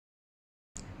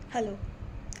Hello,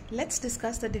 let's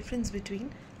discuss the difference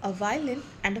between a violin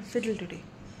and a fiddle today.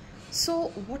 So,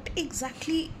 what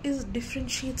exactly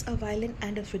differentiates a violin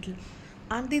and a fiddle?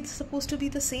 Aren't they supposed to be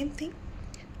the same thing?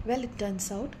 Well, it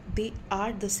turns out they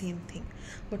are the same thing.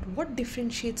 But what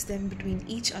differentiates them between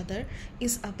each other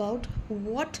is about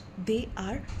what they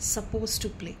are supposed to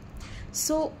play.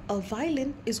 So, a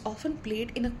violin is often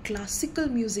played in a classical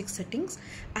music settings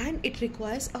and it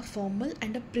requires a formal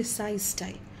and a precise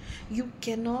style. You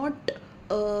cannot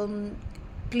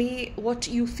play what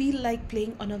you feel like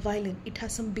playing on a violin. It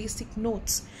has some basic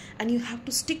notes and you have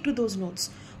to stick to those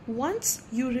notes. Once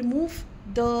you remove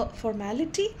the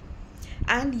formality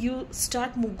and you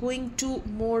start going to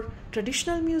more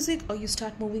traditional music, or you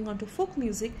start moving on to folk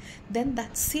music, then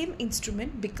that same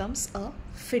instrument becomes a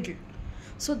fiddle.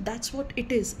 So that's what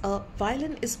it is. A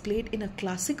violin is played in a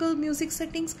classical music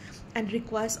settings and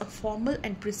requires a formal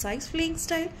and precise playing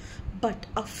style, but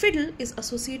a fiddle is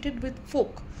associated with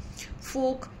folk,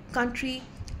 country,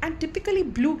 and typically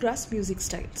bluegrass music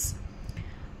styles.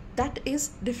 That is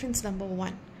difference number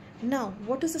one. Now,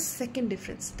 what is the second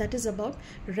difference? That is about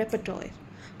repertoire.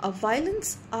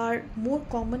 Violins are more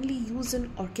commonly used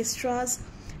in orchestras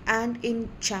and in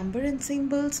chamber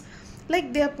ensembles.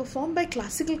 Like, they are performed by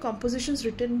classical compositions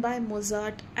written by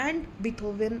Mozart and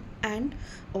Beethoven and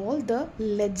all the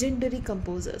legendary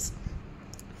composers.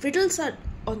 Fiddles are,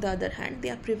 on the other hand, they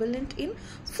are prevalent in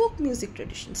folk music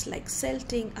traditions like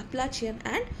Celtic, Appalachian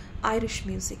and Irish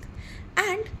music.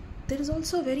 And there is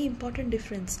also a very important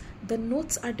difference. The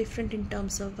notes are different in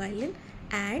terms of violin,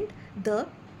 and the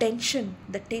tension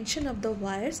of the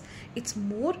wires, it's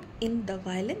more in the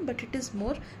violin, but it is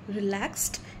more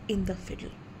relaxed in the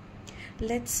fiddle.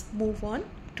 Let's move on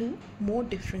to more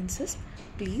differences.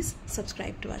 Please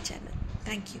subscribe to our channel.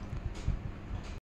 Thank you.